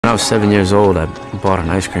I was 7 years old, I bought an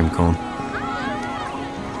ice cream cone.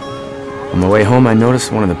 On my way home, I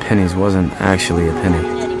noticed one of the pennies wasn't actually a penny.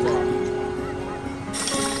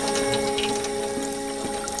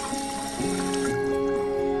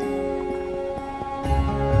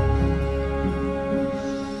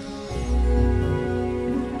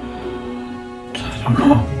 I don't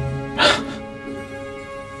know.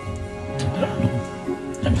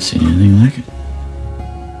 Never seen anything like it.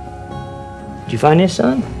 Did you find this,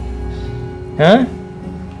 son? Huh?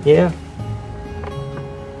 Yeah?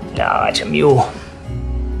 No, it's a mule.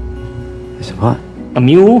 It's a what? A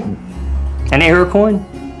mule? An error coin?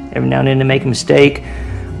 Every now and then they make a mistake.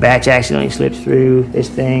 Batch accidentally slips through this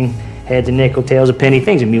thing. Head's a nickel, tail's a penny.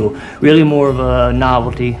 Thing's a mule. Really more of a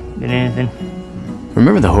novelty than anything.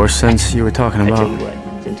 Remember the horse sense you were talking I about? tell you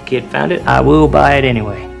what, since the kid found it, I will buy it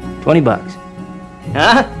anyway. $20.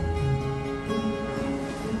 Huh?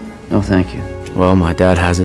 No, thank you. Well, my dad has it.